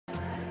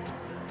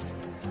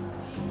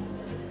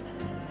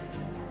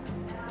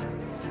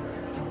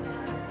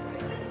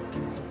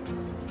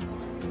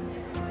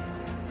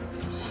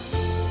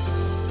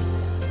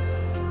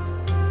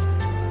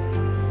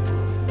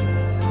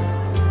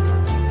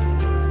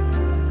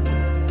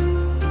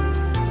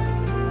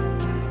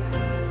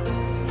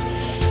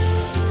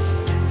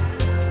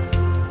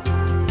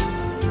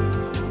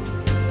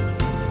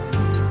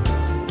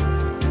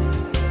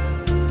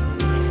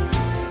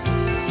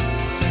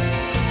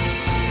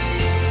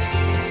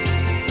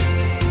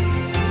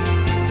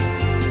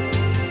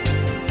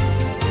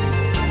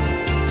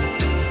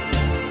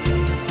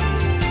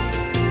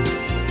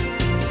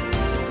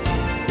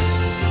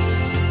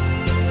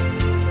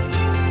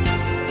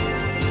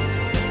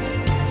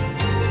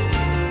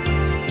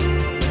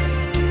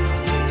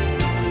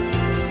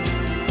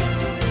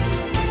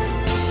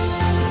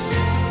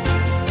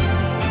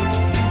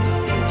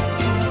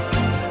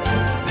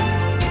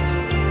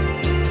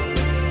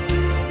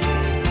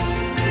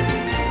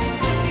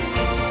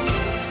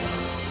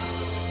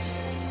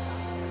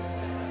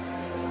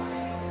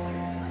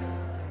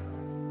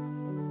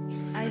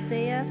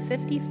Isaiah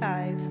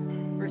 55,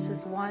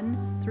 verses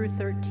 1 through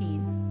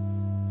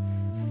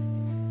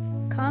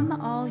 13. Come,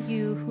 all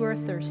you who are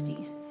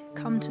thirsty,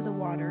 come to the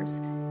waters,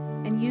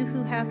 and you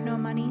who have no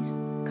money,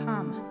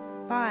 come,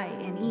 buy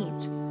and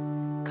eat.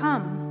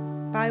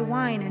 Come, buy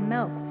wine and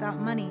milk without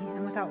money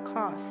and without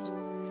cost.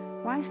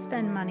 Why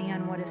spend money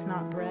on what is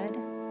not bread,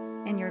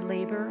 and your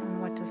labor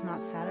on what does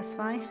not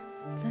satisfy?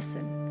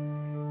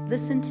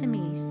 Listen to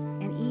me,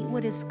 and eat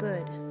what is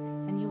good,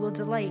 and you will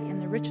delight in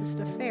the richest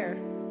of fare.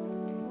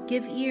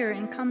 Give ear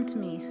and come to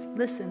me.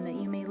 Listen that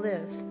you may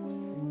live.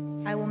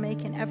 I will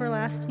make an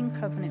everlasting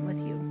covenant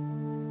with you,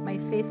 my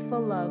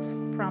faithful love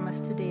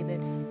promised to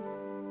David.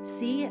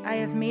 See, I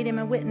have made him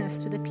a witness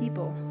to the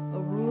people, a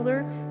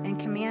ruler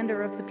and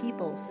commander of the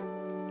peoples.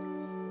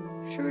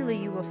 Surely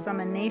you will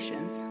summon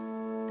nations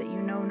that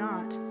you know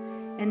not,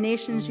 and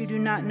nations you do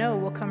not know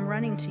will come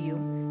running to you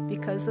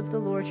because of the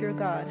Lord your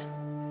God,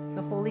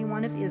 the Holy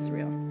One of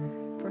Israel,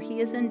 for he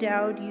has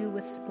endowed you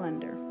with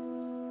splendor.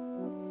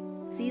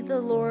 Seek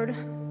the Lord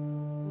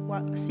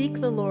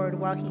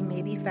while he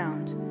may be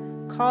found.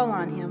 Call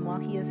on him while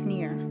he is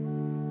near.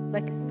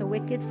 Let the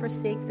wicked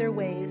forsake their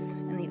ways,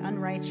 and the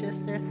unrighteous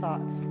their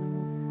thoughts.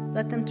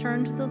 Let them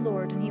turn to the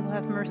Lord, and he will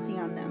have mercy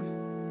on them,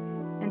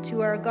 and to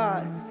our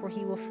God, for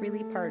he will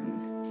freely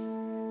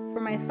pardon.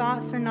 For my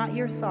thoughts are not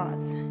your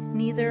thoughts,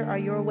 neither are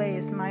your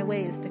ways my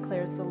ways,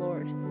 declares the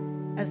Lord.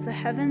 As the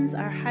heavens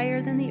are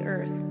higher than the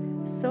earth,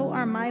 so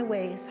are my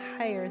ways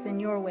higher than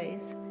your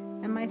ways,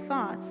 and my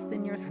thoughts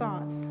than your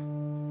thoughts.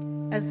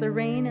 As the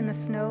rain and the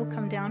snow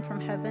come down from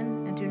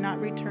heaven and do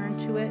not return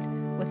to it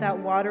without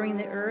watering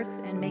the earth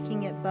and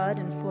making it bud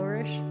and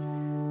flourish,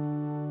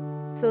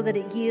 so that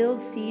it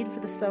yields seed for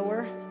the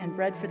sower and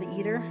bread for the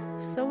eater,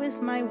 so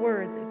is my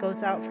word that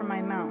goes out from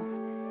my mouth.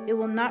 It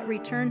will not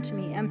return to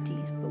me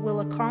empty, but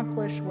will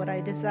accomplish what I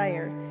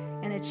desire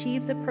and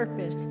achieve the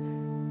purpose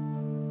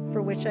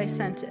for which I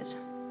sent it.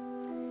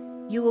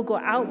 You will go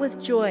out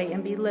with joy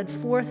and be led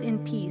forth in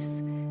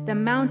peace. The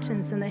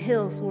mountains and the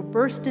hills will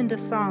burst into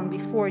song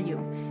before you,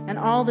 and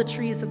all the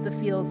trees of the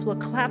fields will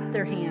clap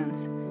their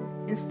hands.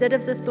 Instead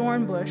of the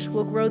thorn bush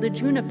will grow the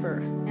juniper,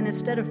 and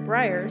instead of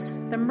briars,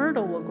 the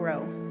myrtle will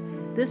grow.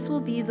 This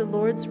will be the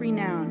Lord's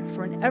renown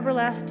for an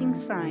everlasting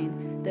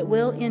sign that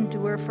will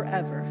endure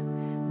forever.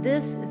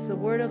 This is the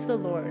word of the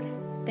Lord.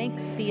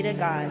 Thanks be to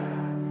God.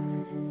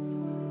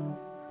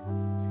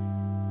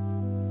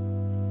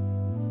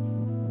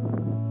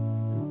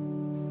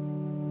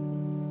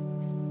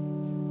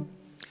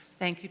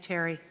 Thank you,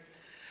 Terry.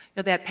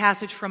 Now, that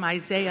passage from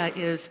Isaiah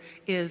is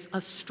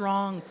a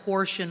strong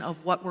portion of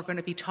what we're going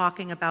to be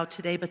talking about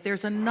today, but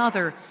there's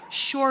another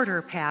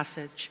shorter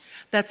passage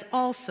that's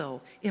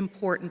also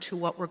important to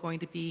what we're going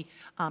to be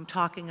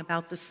talking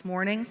about this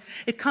morning.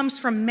 It comes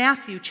from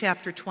Matthew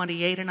chapter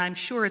 28, and I'm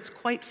sure it's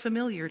quite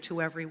familiar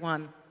to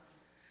everyone.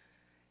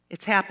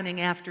 It's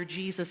happening after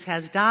Jesus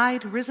has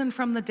died, risen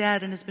from the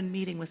dead, and has been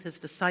meeting with his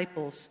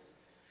disciples.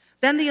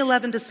 Then the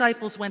 11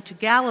 disciples went to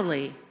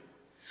Galilee,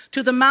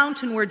 to the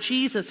mountain where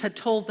Jesus had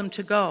told them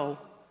to go.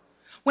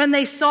 When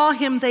they saw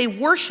him, they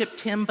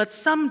worshiped him, but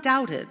some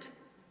doubted.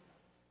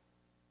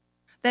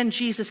 Then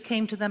Jesus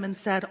came to them and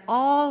said,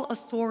 "All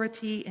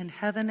authority in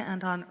heaven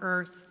and on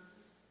earth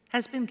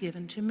has been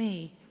given to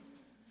me.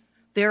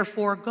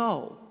 Therefore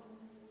go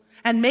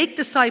and make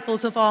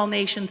disciples of all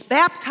nations,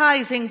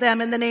 baptizing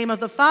them in the name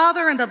of the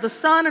Father and of the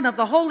Son and of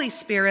the Holy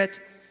Spirit,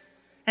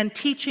 and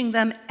teaching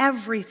them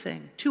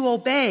everything, to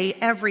obey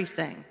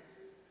everything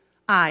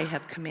I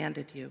have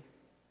commanded you.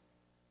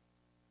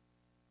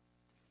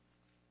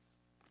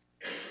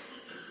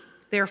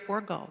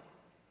 Therefore, go.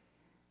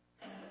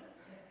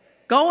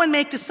 Go and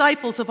make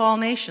disciples of all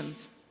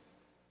nations."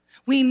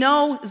 We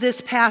know this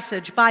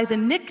passage by the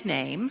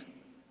nickname,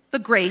 the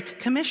Great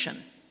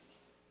Commission.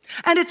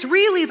 And it's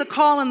really the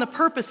call and the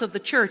purpose of the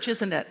church,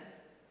 isn't it?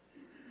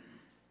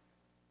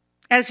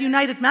 As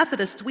United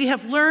Methodists, we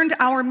have learned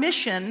our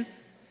mission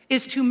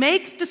is to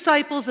make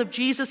disciples of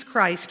Jesus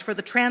Christ for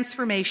the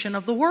transformation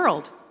of the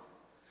world.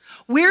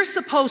 We're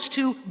supposed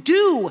to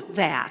do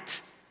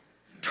that.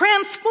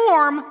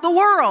 Transform the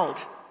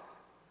world.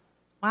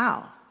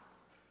 Wow.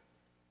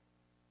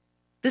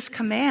 This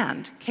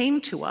command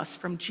came to us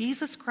from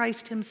Jesus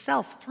Christ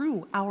himself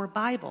through our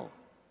Bible.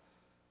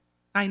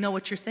 I know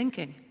what you're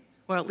thinking.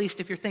 Or at least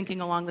if you're thinking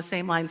along the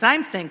same lines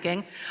I'm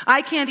thinking,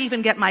 I can't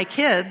even get my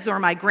kids or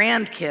my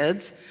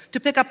grandkids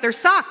to pick up their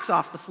socks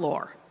off the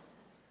floor.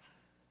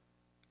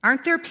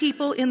 Aren't there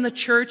people in the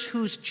church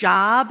whose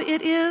job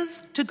it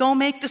is to go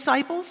make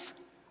disciples?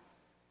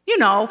 You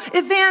know,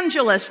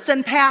 evangelists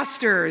and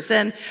pastors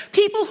and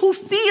people who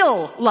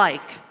feel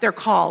like they're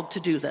called to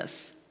do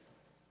this.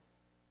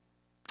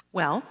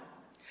 Well,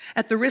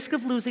 at the risk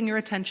of losing your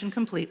attention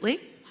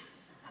completely,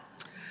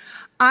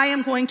 I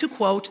am going to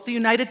quote the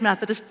United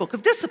Methodist Book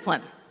of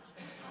Discipline.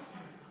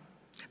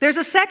 There's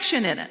a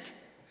section in it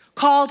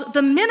called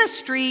The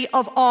Ministry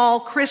of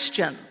All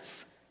Christians.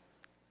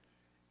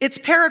 It's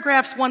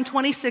paragraphs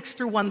 126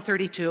 through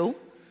 132.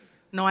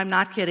 No, I'm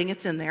not kidding,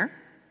 it's in there.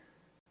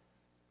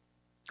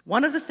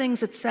 One of the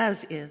things it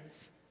says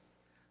is,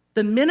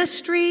 The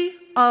ministry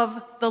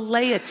of the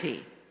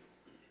laity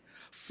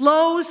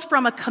flows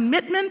from a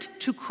commitment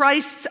to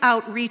Christ's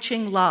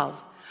outreaching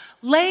love.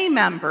 Lay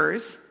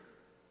members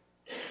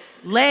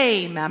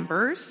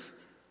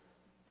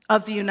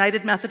of the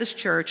United Methodist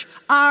Church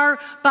are,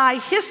 by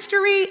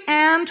history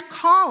and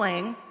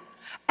calling,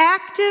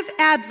 active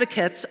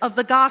advocates of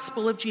the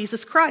gospel of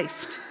Jesus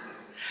Christ.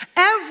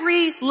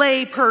 Every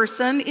lay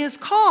person is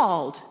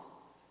called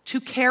to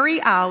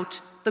carry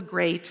out the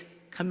Great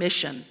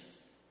Commission,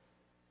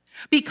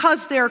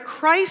 because they're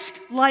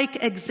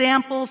Christ-like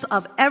examples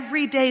of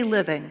everyday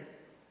living,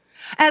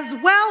 as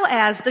well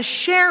as the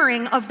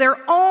sharing of their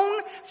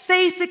own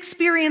faith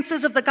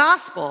experiences of the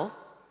gospel,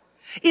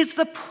 is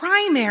the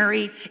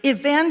primary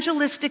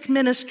evangelistic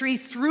ministry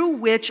through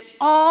which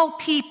all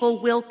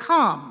people will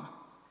come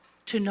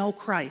to know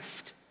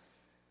Christ.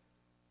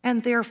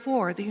 And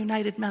therefore, the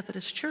United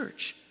Methodist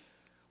Church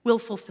will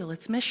fulfill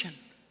its mission.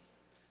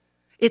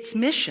 Its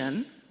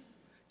mission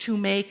to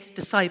make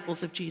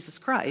disciples of Jesus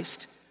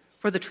Christ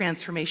for the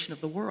transformation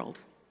of the world.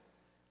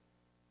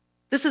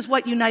 This is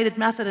what United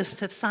Methodists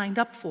have signed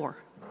up for.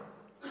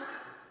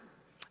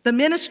 The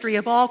ministry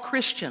of all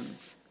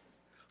Christians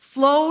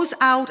flows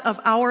out of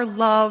our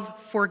love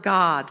for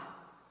God.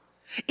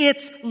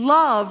 It's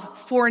love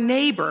for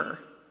neighbor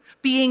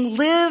being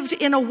lived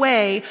in a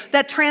way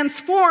that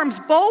transforms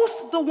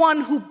both the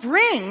one who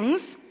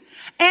brings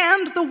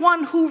and the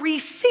one who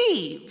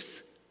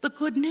receives the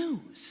good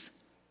news.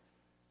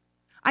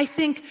 I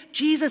think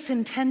Jesus'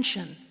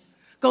 intention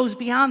goes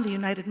beyond the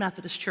United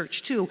Methodist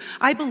Church, too.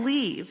 I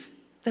believe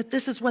that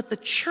this is what the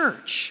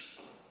church,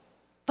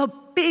 the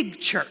big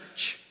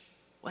church,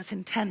 was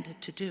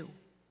intended to do.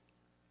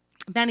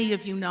 Many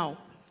of you know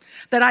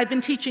that I've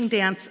been teaching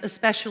dance,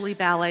 especially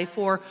ballet,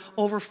 for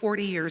over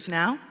 40 years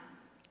now.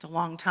 It's a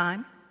long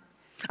time.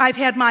 I've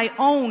had my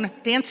own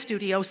dance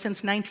studio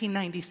since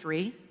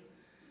 1993.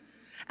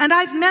 And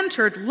I've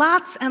mentored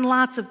lots and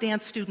lots of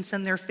dance students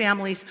and their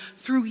families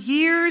through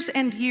years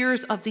and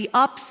years of the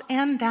ups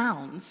and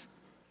downs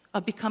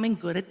of becoming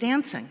good at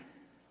dancing.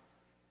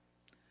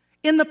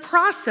 In the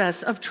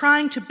process of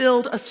trying to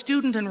build a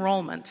student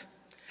enrollment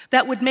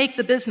that would make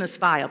the business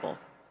viable,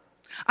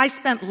 I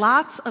spent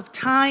lots of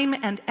time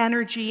and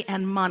energy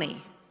and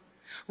money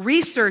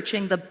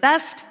researching the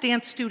best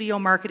dance studio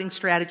marketing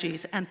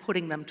strategies and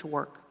putting them to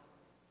work.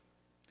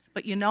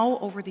 But you know,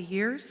 over the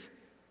years,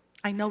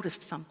 I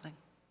noticed something.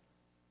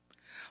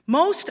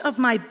 Most of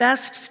my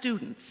best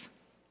students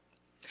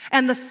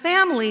and the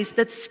families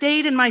that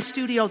stayed in my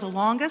studio the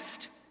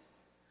longest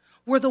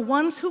were the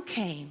ones who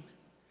came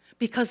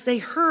because they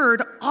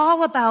heard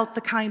all about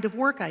the kind of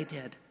work I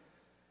did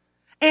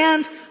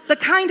and the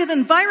kind of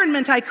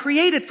environment I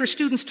created for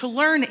students to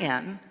learn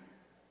in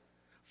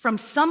from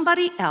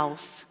somebody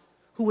else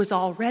who was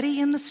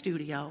already in the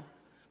studio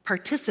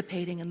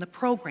participating in the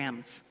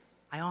programs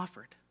I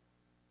offered.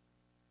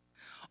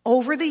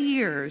 Over the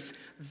years,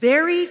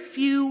 very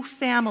few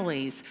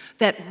families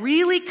that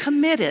really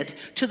committed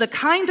to the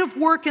kind of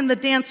work in the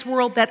dance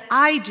world that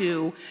I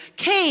do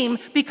came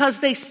because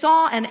they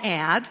saw an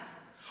ad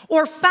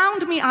or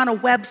found me on a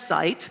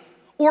website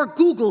or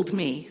Googled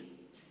me.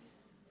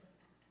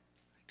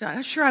 I'm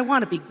not sure I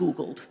want to be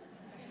Googled.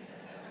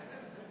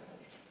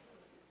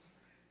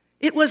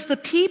 It was the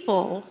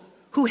people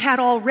who had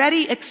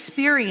already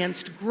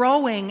experienced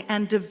growing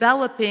and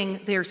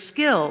developing their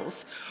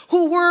skills,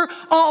 who were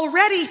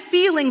already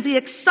feeling the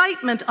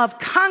excitement of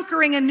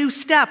conquering a new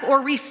step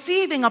or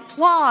receiving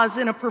applause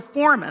in a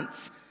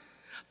performance,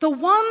 the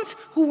ones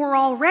who were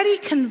already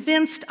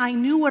convinced I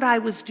knew what I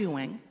was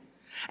doing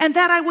and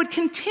that I would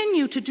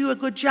continue to do a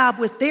good job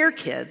with their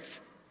kids,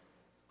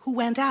 who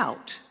went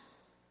out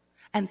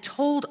and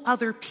told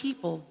other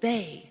people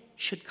they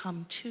should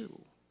come too.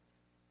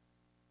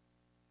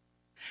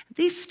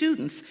 These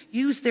students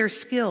use their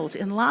skills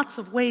in lots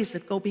of ways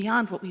that go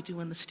beyond what we do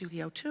in the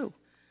studio, too.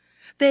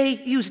 They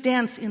use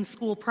dance in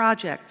school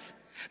projects.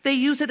 They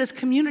use it as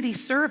community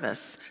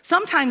service.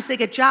 Sometimes they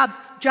get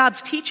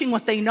jobs teaching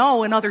what they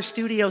know in other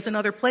studios and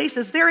other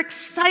places. They're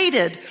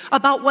excited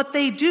about what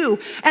they do,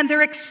 and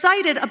they're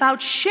excited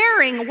about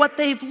sharing what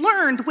they've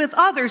learned with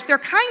others. They're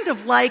kind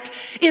of like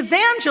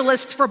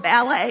evangelists for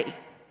ballet.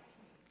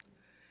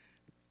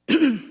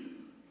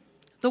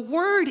 The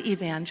word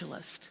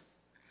evangelist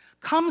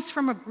comes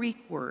from a Greek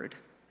word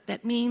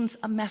that means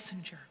a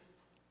messenger,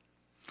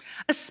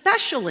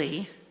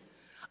 especially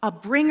a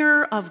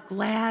bringer of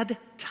glad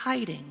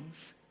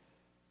tidings.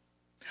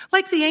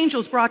 Like the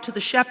angels brought to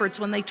the shepherds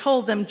when they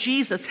told them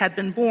Jesus had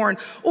been born,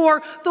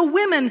 or the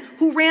women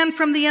who ran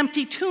from the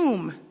empty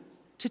tomb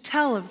to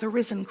tell of the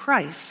risen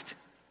Christ.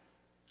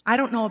 I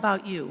don't know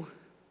about you,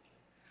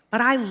 but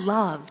I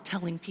love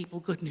telling people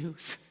good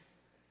news.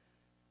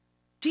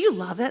 Do you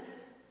love it?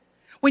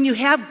 When you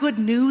have good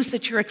news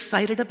that you're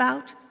excited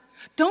about,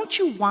 don't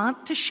you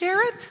want to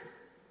share it?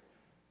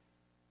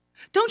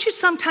 Don't you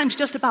sometimes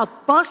just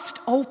about bust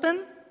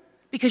open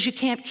because you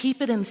can't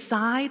keep it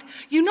inside?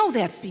 You know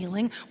that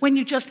feeling when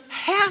you just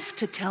have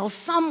to tell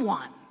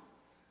someone.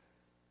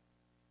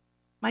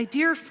 My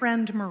dear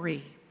friend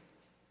Marie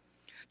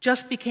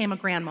just became a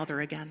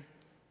grandmother again.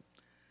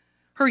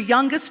 Her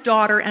youngest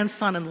daughter and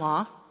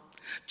son-in-law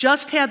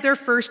just had their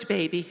first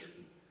baby,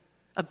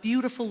 a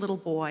beautiful little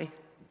boy.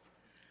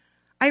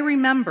 I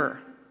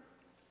remember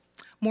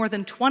more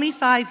than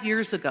 25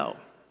 years ago,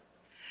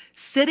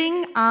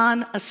 sitting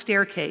on a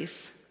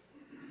staircase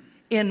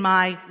in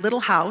my little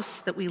house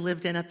that we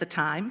lived in at the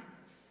time,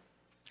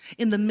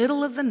 in the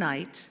middle of the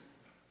night,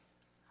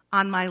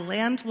 on my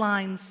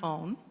landline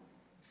phone,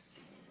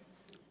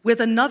 with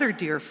another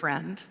dear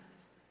friend,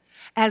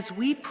 as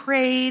we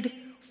prayed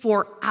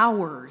for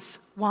hours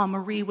while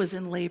Marie was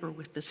in labor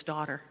with this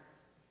daughter.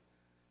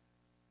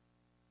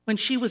 When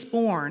she was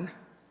born,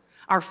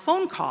 our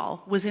phone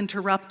call was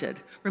interrupted.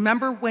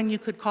 Remember when you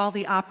could call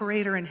the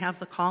operator and have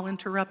the call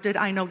interrupted?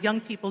 I know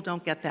young people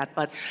don't get that,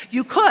 but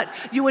you could.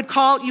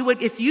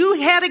 If you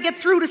had to get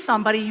through to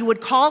somebody, you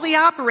would call the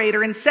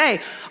operator and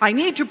say, I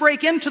need to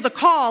break into the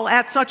call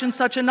at such and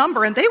such a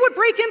number, and they would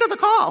break into the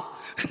call.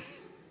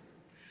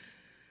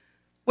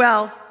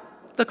 Well,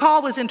 the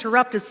call was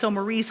interrupted so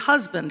Marie's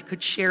husband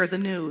could share the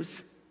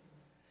news.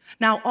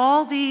 Now,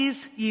 all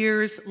these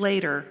years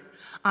later,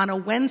 on a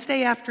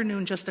Wednesday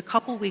afternoon just a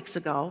couple weeks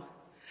ago,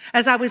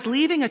 as I was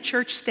leaving a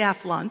church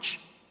staff lunch,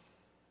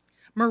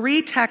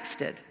 Marie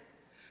texted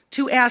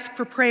to ask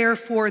for prayer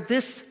for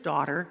this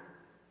daughter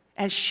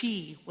as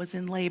she was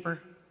in labor.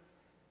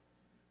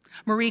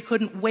 Marie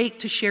couldn't wait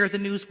to share the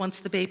news once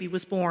the baby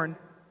was born.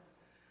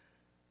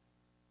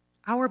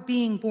 Our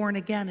being born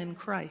again in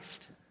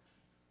Christ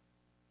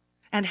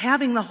and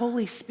having the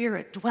Holy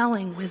Spirit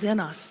dwelling within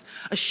us,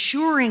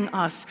 assuring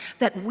us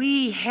that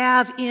we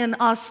have in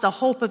us the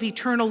hope of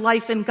eternal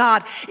life in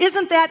God,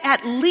 isn't that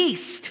at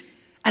least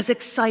as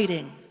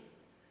exciting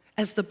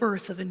as the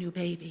birth of a new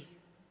baby?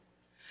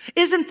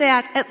 Isn't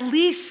that at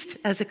least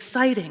as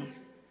exciting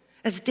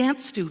as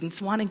dance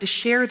students wanting to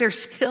share their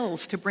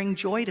skills to bring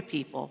joy to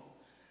people?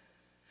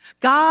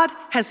 God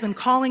has been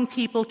calling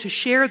people to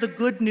share the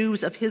good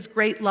news of his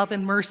great love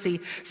and mercy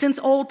since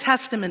Old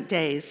Testament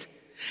days.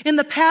 In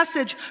the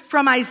passage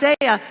from Isaiah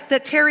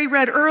that Terry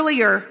read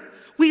earlier,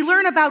 we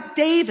learn about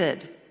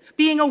David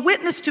being a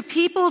witness to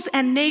peoples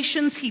and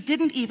nations he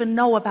didn't even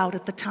know about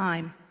at the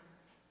time.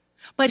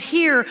 But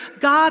here,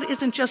 God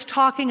isn't just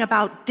talking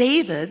about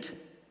David.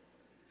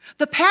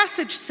 The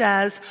passage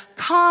says,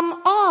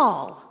 "Come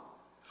all.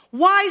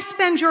 Why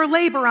spend your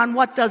labor on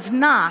what does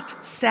not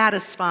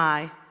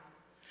satisfy?"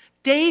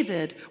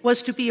 David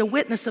was to be a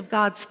witness of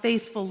God's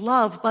faithful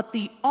love, but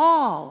the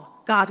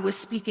all God was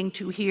speaking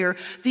to here,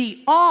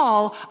 the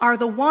all are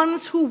the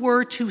ones who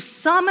were to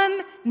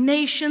summon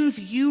nations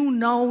you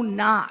know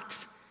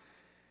not,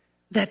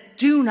 that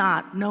do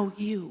not know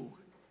you.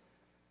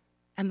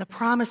 And the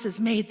promise is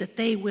made that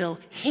they will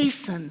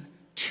hasten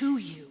to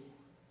you.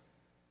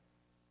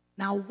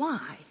 Now,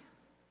 why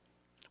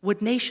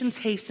would nations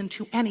hasten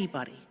to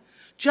anybody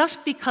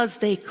just because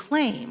they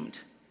claimed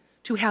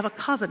to have a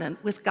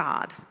covenant with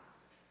God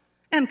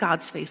and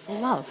God's faithful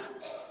love?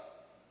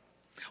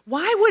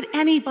 Why would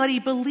anybody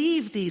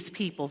believe these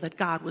people that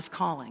God was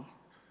calling?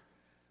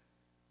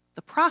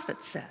 The prophet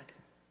said,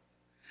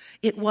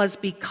 it was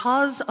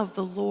because of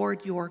the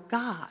Lord your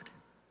God,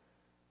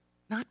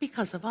 not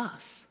because of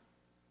us.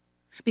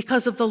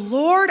 Because of the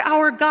Lord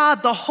our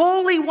God, the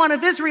Holy One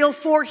of Israel,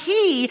 for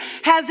he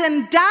has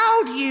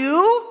endowed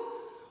you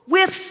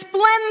with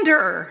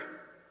splendor.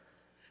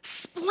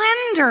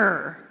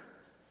 Splendor.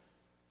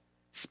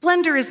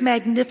 Splendor is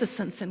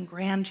magnificence and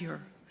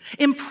grandeur,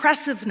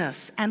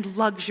 impressiveness and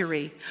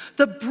luxury,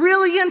 the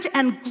brilliant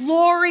and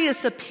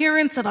glorious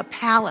appearance of a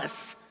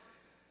palace.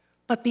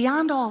 But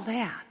beyond all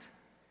that,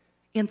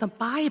 in the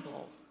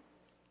Bible,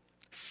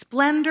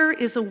 splendor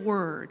is a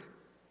word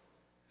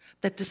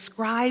that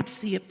describes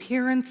the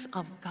appearance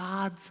of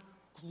God's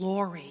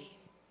glory.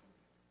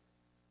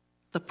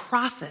 The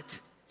prophet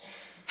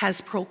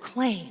has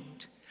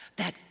proclaimed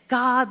that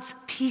God's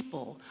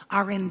people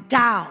are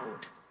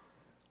endowed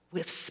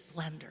with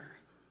splendor.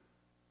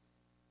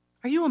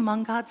 Are you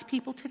among God's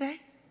people today?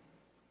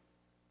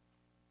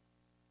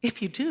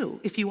 If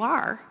you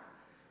are,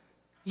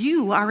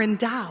 you are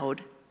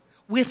endowed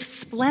with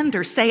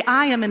splendor. Say,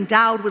 I am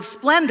endowed with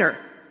splendor.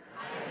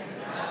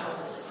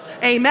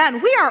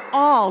 Amen. We are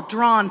all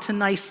drawn to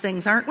nice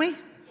things, aren't we?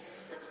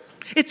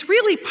 It's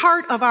really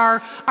part of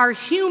our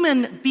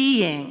human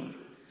being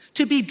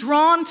to be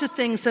drawn to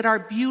things that are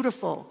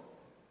beautiful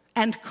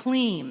and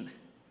clean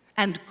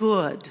and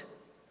good.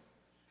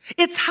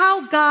 It's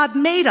how God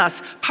made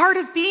us, part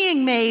of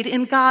being made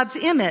in God's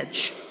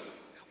image.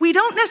 We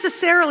don't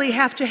necessarily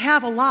have to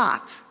have a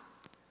lot,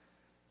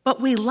 but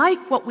we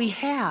like what we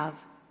have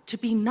to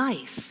be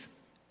nice,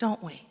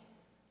 don't we?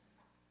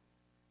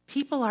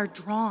 People are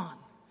drawn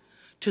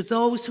to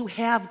those who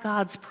have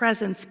God's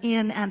presence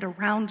in and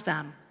around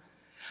them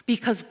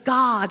because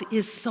God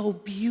is so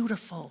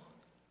beautiful,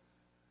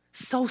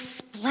 so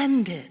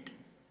splendid.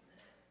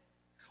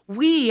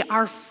 We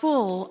are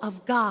full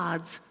of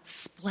God's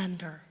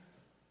splendor.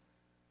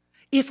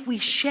 If we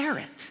share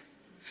it,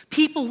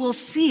 people will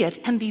see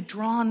it and be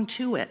drawn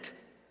to it.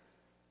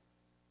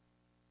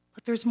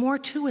 But there's more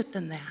to it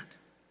than that.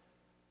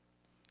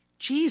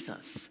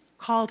 Jesus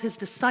called his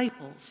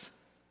disciples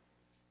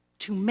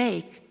to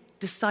make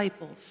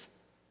disciples.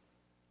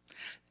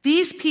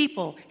 These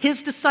people,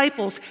 his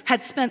disciples,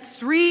 had spent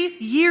 3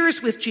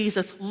 years with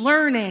Jesus,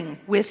 learning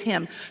with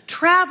him,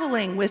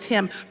 traveling with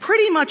him,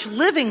 pretty much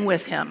living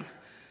with him.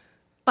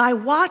 By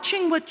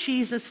watching what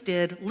Jesus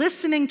did,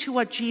 listening to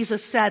what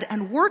Jesus said,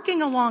 and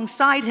working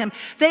alongside him,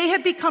 they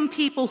had become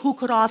people who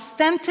could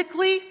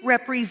authentically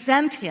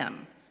represent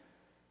him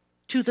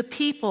to the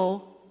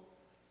people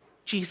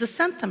Jesus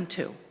sent them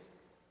to.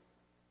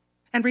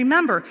 And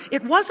remember,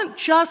 it wasn't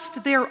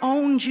just their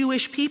own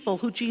Jewish people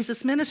who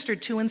Jesus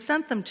ministered to and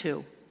sent them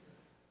to.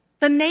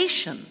 The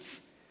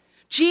nations.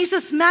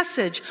 Jesus'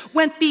 message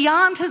went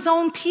beyond his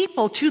own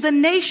people to the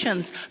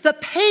nations, the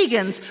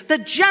pagans, the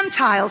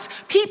Gentiles,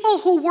 people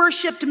who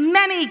worshiped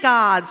many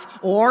gods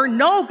or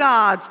no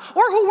gods,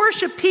 or who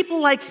worshiped people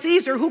like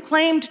Caesar who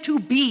claimed to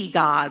be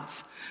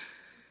gods.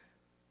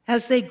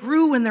 As they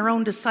grew in their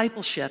own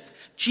discipleship,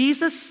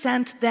 Jesus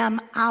sent them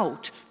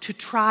out to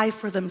try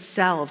for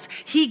themselves.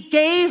 He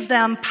gave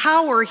them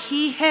power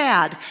he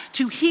had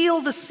to heal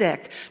the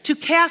sick, to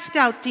cast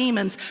out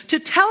demons, to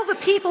tell the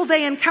people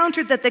they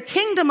encountered that the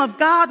kingdom of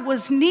God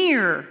was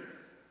near.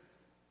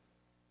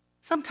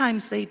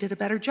 Sometimes they did a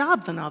better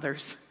job than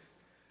others,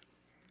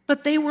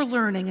 but they were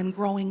learning and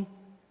growing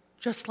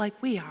just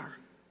like we are.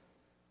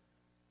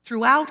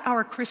 Throughout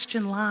our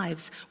Christian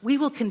lives, we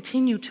will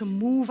continue to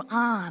move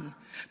on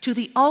to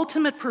the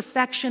ultimate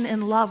perfection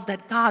in love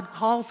that God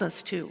calls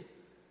us to.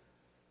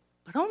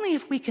 But only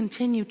if we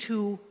continue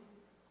to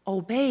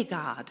obey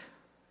God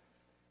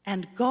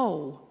and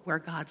go where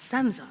God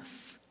sends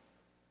us.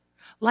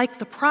 Like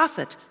the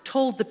prophet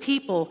told the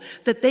people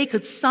that they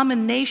could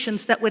summon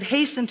nations that would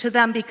hasten to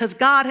them because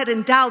God had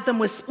endowed them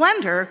with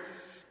splendor,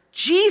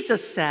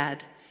 Jesus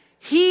said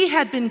he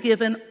had been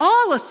given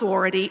all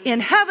authority in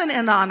heaven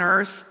and on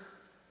earth,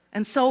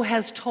 and so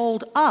has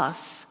told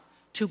us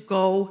to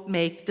go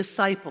make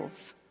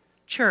disciples.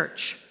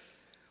 Church,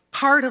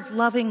 part of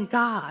loving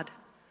God.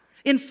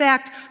 In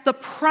fact, the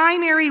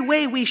primary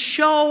way we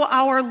show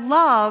our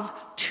love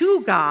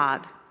to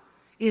God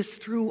is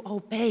through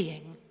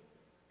obeying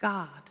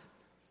God.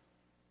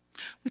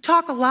 We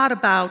talk a lot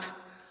about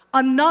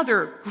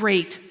another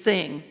great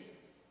thing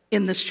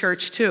in this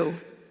church too.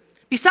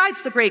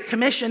 Besides the Great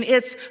Commission,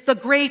 it's the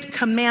Great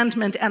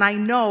Commandment, and I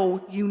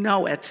know you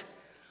know it.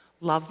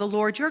 Love the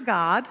Lord your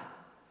God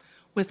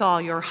with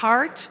all your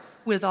heart,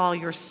 with all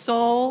your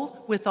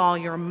soul, with all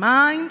your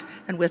mind,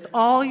 and with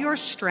all your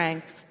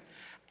strength,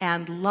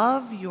 and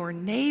love your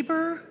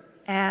neighbor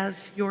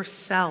as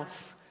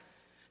yourself.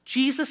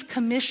 Jesus'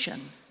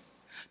 commission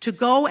to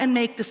go and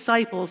make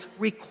disciples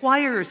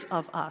requires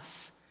of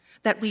us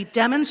that we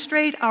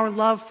demonstrate our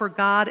love for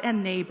God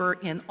and neighbor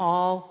in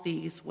all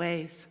these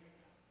ways.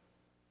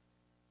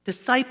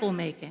 Disciple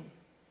making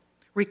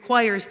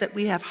requires that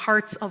we have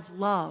hearts of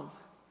love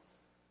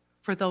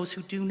for those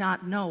who do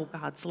not know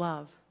God's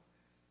love.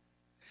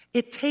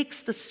 It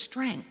takes the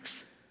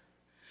strength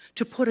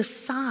to put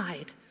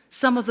aside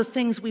some of the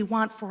things we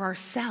want for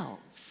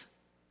ourselves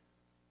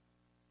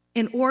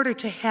in order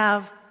to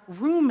have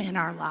room in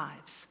our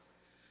lives,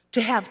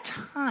 to have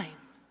time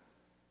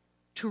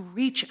to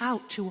reach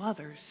out to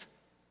others.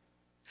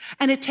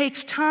 And it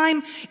takes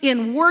time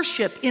in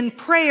worship, in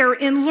prayer,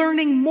 in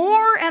learning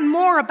more and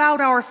more about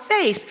our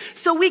faith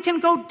so we can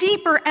go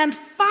deeper and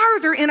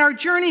farther in our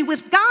journey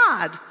with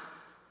God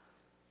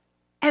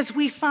as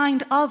we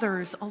find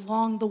others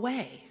along the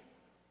way.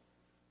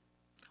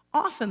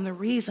 Often the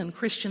reason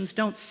Christians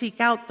don't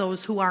seek out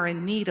those who are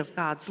in need of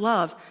God's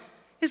love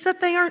is that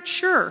they aren't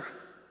sure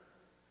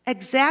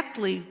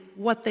exactly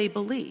what they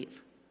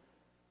believe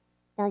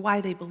or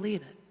why they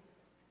believe it.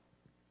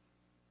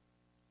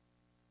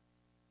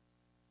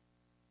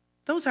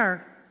 Those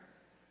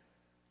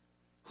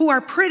who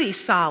are pretty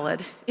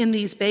solid in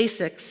these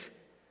basics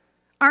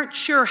aren't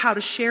sure how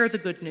to share the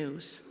good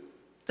news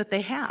that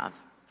they have,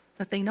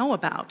 that they know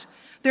about.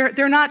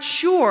 They're not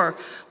sure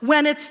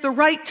when it's the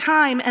right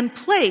time and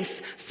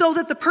place so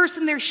that the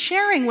person they're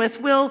sharing with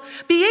will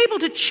be able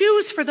to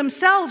choose for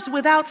themselves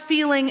without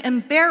feeling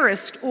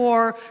embarrassed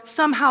or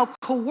somehow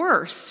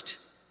coerced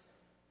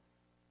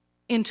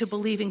into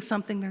believing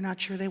something they're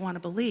not sure they want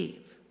to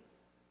believe.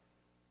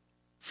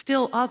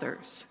 Still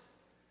others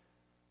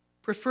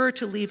prefer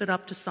to leave it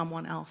up to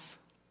someone else.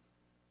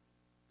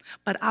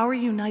 But our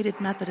United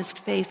Methodist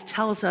faith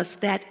tells us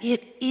that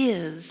it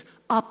is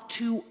up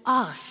to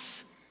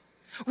us.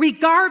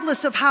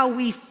 Regardless of how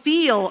we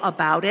feel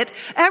about it,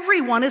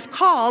 everyone is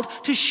called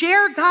to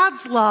share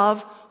God's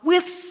love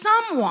with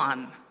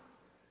someone,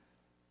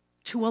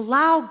 to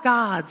allow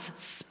God's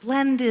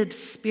splendid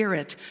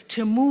Spirit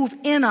to move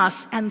in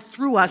us and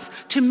through us,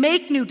 to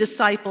make new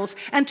disciples,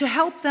 and to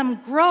help them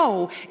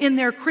grow in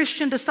their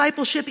Christian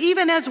discipleship,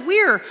 even as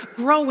we're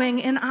growing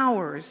in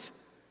ours.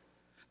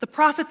 The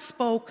prophet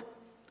spoke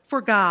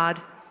for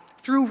God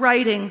through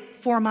writing,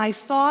 "For my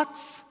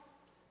thoughts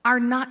are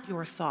not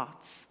your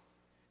thoughts,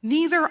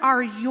 neither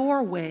are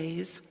your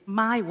ways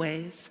my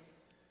ways.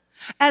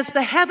 As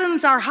the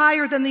heavens are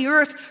higher than the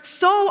earth,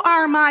 so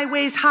are my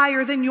ways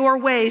higher than your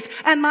ways,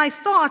 and my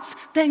thoughts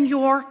than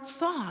your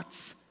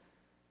thoughts.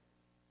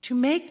 To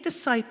make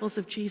disciples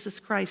of Jesus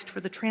Christ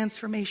for the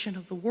transformation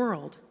of the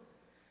world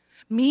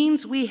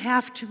means we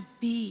have to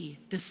be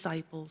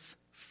disciples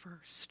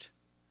first.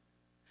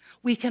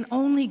 We can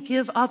only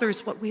give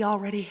others what we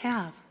already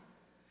have,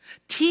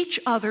 teach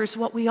others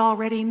what we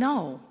already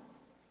know.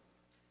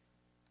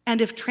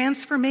 And if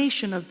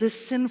transformation of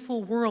this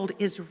sinful world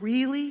is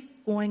really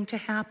going to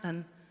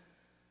happen,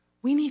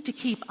 we need to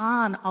keep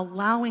on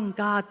allowing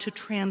God to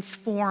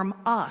transform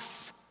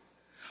us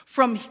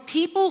from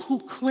people who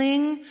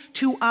cling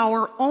to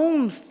our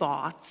own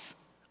thoughts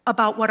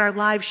about what our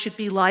lives should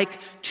be like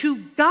to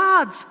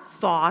God's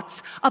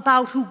thoughts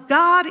about who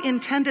God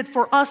intended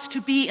for us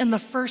to be in the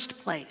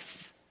first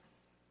place.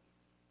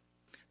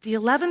 The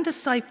 11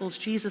 disciples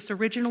Jesus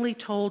originally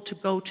told to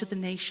go to the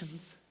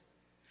nations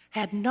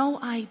had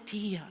no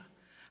idea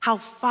how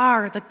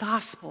far the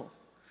gospel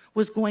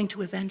was going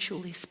to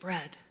eventually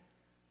spread.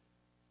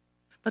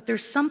 But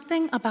there's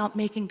something about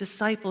making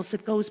disciples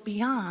that goes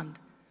beyond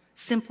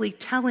simply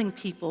telling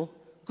people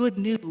good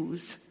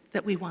news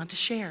that we want to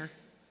share.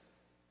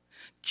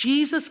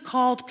 Jesus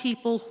called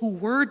people who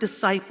were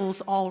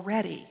disciples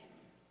already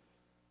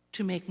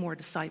to make more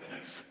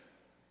disciples.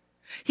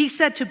 He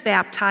said to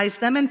baptize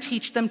them and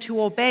teach them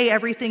to obey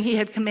everything he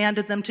had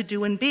commanded them to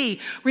do and be.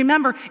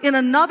 Remember, in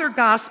another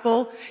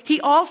gospel,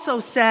 he also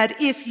said,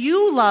 if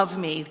you love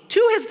me,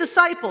 to his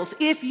disciples,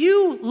 if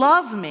you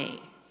love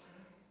me,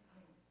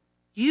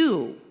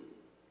 you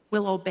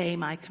will obey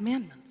my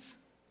commandments.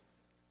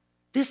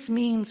 This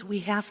means we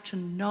have to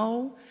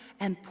know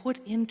and put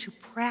into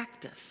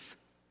practice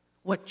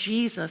what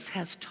Jesus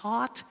has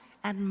taught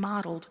and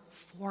modeled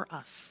for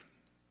us.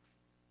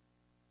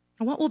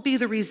 And what will be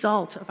the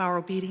result of our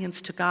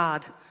obedience to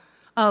God,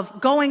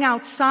 of going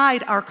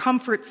outside our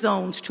comfort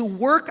zones to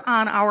work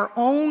on our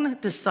own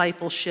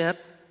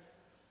discipleship,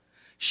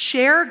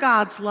 share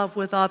God's love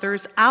with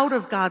others out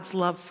of God's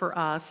love for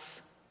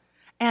us,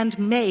 and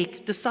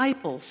make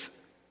disciples?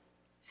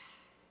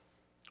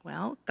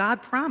 Well,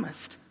 God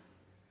promised,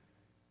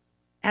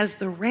 as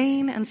the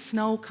rain and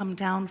snow come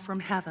down from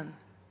heaven,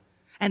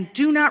 and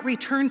do not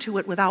return to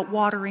it without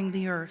watering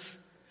the earth,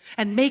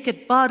 and make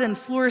it bud and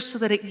flourish so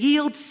that it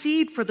yields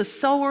seed for the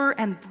sower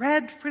and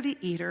bread for the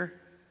eater,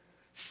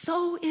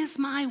 so is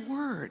my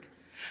word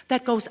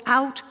that goes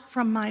out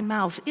from my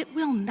mouth. It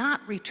will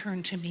not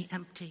return to me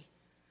empty,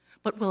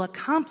 but will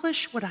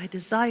accomplish what I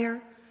desire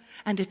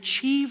and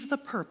achieve the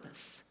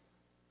purpose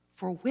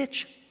for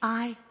which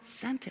I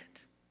sent it.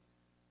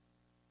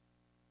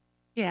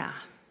 Yeah,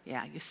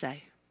 you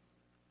say.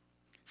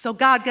 So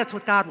God gets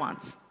what God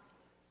wants.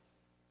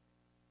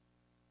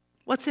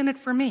 What's in it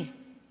for me?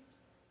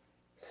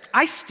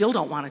 I still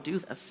don't want to do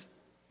this.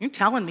 You're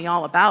telling me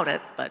all about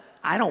it, but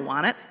I don't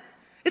want it.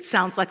 It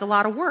sounds like a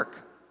lot of work.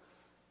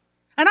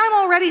 And I'm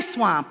already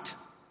swamped.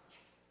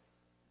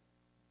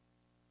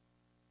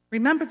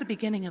 Remember the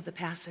beginning of the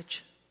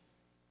passage.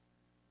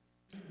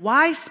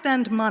 Why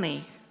spend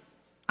money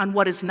on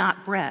what is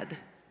not bread,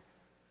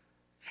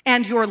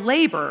 and your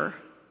labor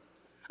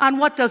on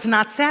what does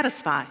not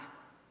satisfy?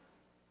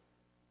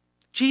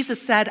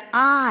 Jesus said,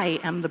 I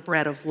am the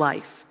bread of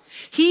life.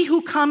 He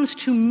who comes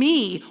to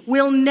me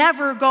will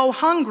never go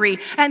hungry,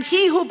 and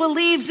he who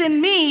believes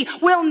in me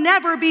will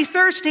never be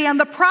thirsty. And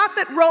the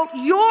prophet wrote,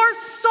 your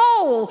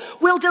soul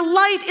will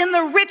delight in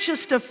the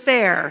richest of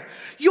fare.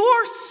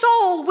 Your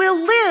soul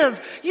will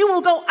live. You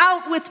will go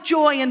out with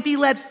joy and be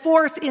led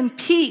forth in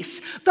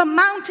peace. The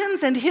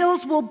mountains and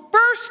hills will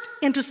burst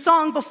into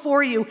song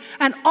before you,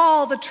 and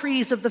all the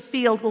trees of the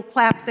field will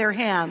clap their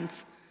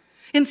hands.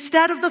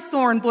 Instead of the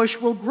thorn bush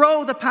will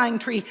grow the pine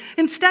tree.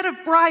 Instead of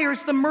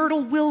briars, the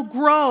myrtle will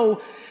grow.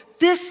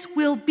 This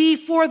will be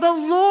for the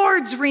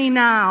Lord's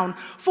renown,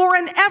 for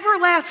an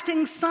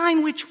everlasting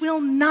sign which will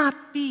not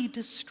be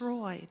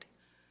destroyed.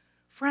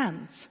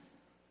 Friends,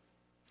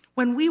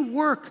 when we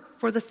work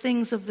for the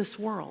things of this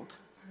world,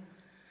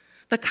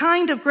 the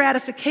kind of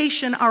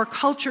gratification our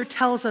culture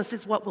tells us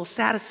is what will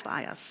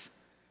satisfy us,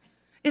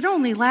 it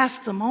only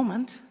lasts a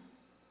moment,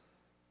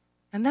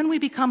 and then we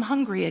become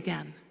hungry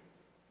again.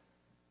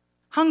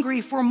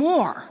 Hungry for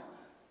more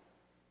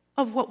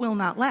of what will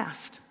not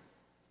last.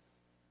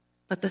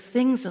 But the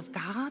things of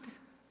God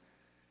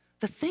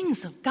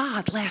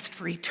last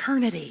for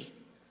eternity.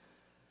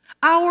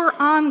 Our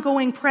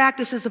ongoing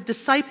practices of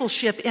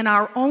discipleship in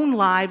our own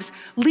lives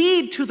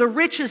lead to the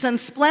riches and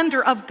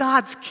splendor of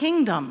God's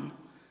kingdom.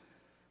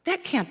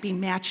 That can't be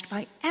matched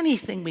by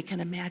anything we can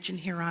imagine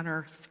here on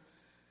earth.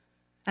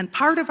 And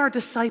part of our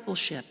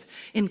discipleship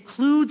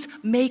includes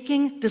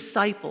making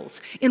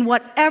disciples in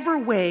whatever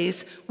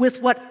ways,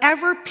 with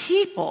whatever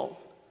people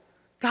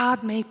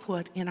God may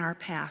put in our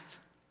path.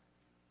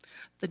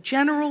 The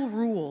general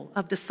rule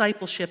of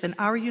discipleship in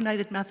our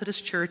United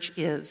Methodist Church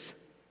is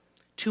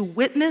to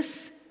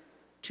witness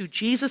to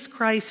Jesus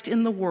Christ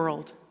in the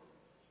world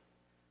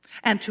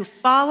and to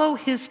follow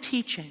his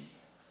teaching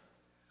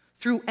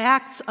through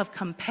acts of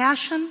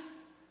compassion,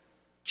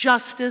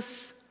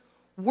 justice,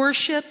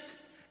 worship,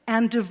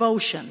 and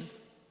devotion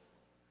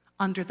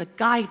under the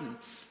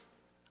guidance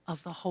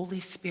of the Holy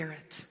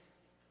Spirit.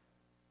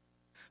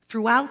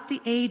 Throughout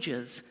the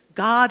ages,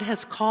 God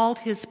has called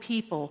his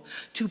people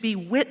to be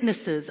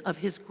witnesses of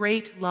his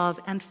great love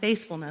and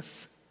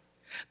faithfulness.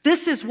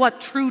 This is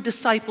what true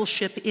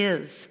discipleship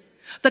is,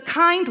 the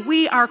kind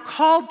we are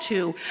called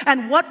to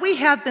and what we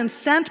have been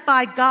sent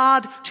by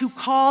God to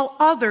call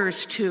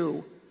others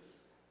to,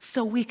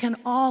 so we can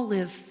all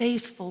live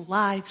faithful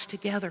lives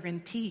together in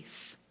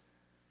peace.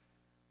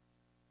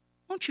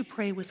 Won't you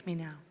pray with me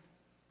now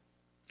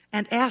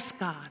and ask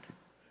God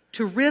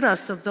to rid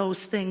us of those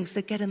things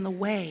that get in the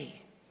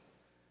way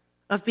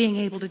of being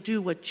able to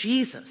do what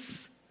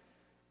Jesus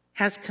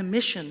has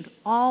commissioned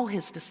all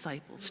his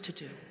disciples to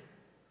do.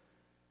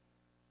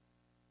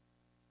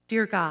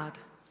 Dear God,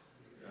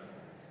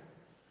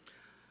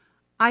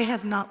 I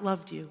have not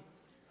loved you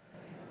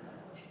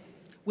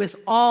with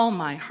all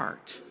my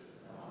heart,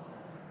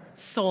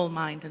 soul,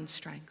 mind, and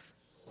strength.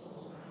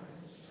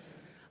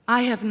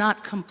 I have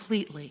not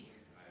completely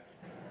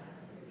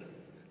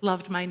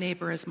loved my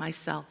neighbor as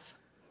myself.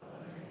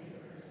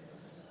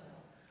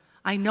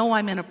 I know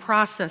I'm in a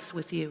process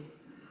with you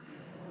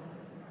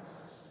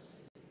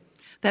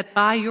that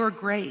by your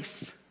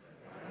grace,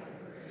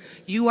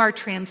 you are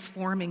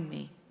transforming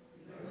me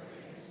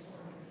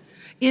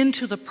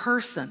into the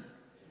person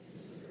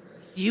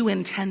you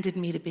intended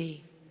me to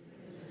be.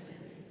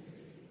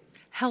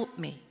 Help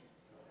me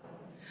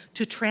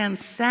to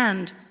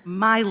transcend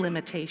my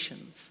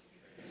limitations,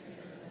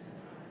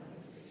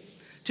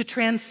 to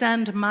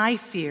transcend my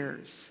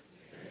fears,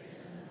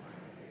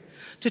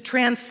 to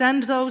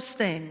transcend those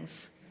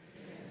things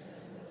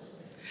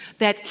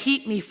that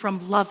keep me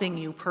from loving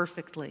you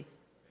perfectly.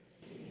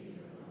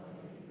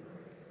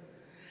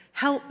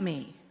 Help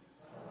me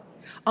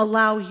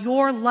allow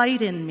your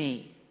light in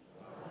me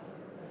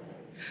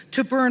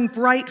to burn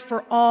bright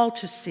for all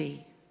to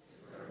see,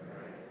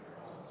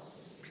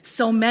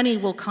 so many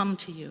will come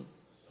to you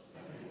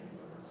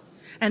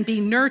and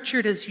be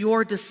nurtured as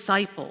your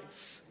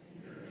disciples,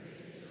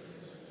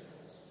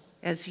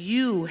 as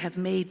you have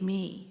made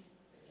me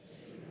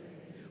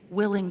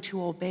willing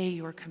to obey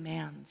your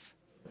commands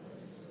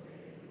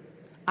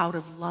out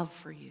of love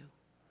for you.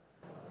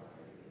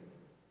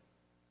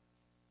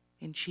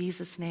 In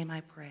Jesus' name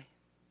I pray.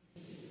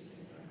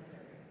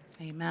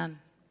 Amen.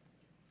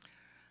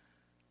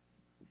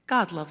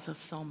 God loves us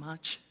so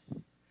much.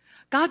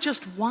 God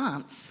just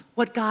wants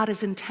what God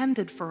has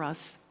intended for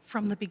us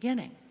from the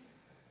beginning.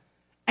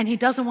 And he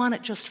doesn't want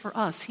it just for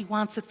us. He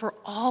wants it for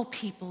all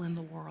people in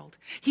the world.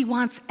 He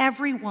wants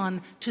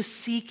everyone to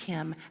seek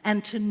him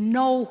and to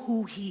know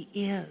who he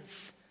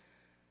is,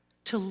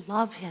 to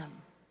love him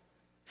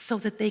so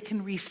that they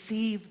can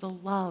receive the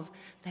love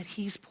that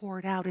he's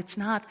poured out. It's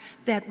not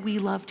that we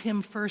loved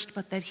him first,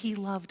 but that he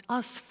loved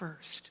us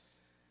first.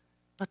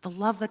 But the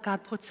love that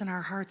God puts in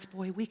our hearts,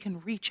 boy, we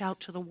can reach out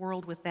to the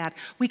world with that.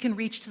 We can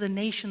reach to the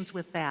nations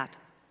with that.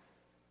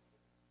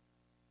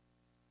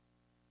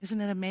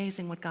 Isn't it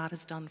amazing what God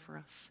has done for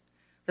us?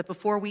 That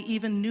before we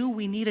even knew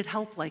we needed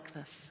help like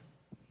this,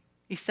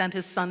 he sent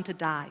his son to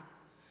die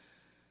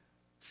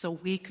so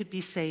we could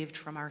be saved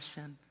from our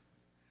sin.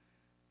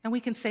 And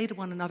we can say to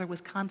one another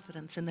with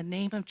confidence, in the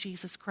name of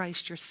Jesus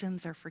Christ, your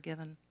sins are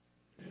forgiven.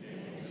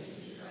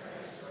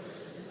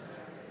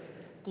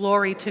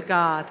 Glory to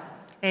God.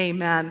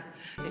 Amen.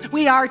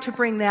 We are to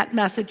bring that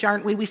message,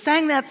 aren't we? We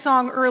sang that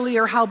song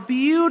earlier, how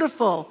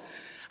beautiful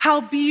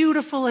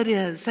it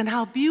is, and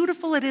how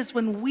beautiful it is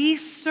when we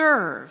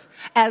serve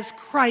as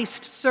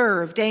Christ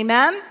served.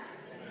 Amen?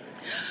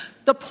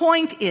 The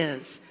point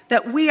is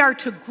that we are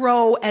to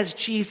grow as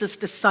Jesus'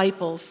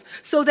 disciples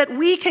so that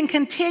we can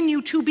continue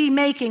to be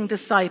making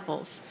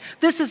disciples.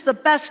 This is the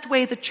best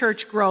way the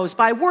church grows,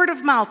 by word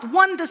of mouth,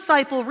 one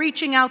disciple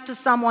reaching out to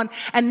someone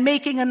and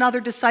making another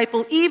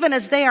disciple, even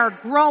as they are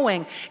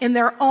growing in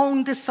their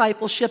own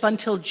discipleship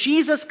until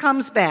Jesus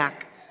comes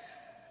back.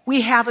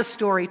 We have a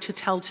story to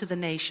tell to the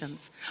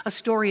nations, a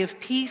story of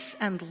peace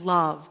and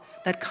love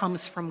that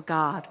comes from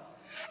God.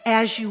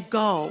 As you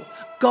go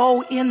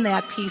in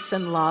that peace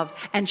and love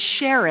and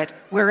share it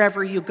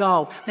wherever you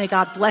go. May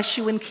God bless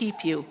you and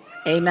keep you.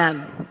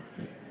 Amen.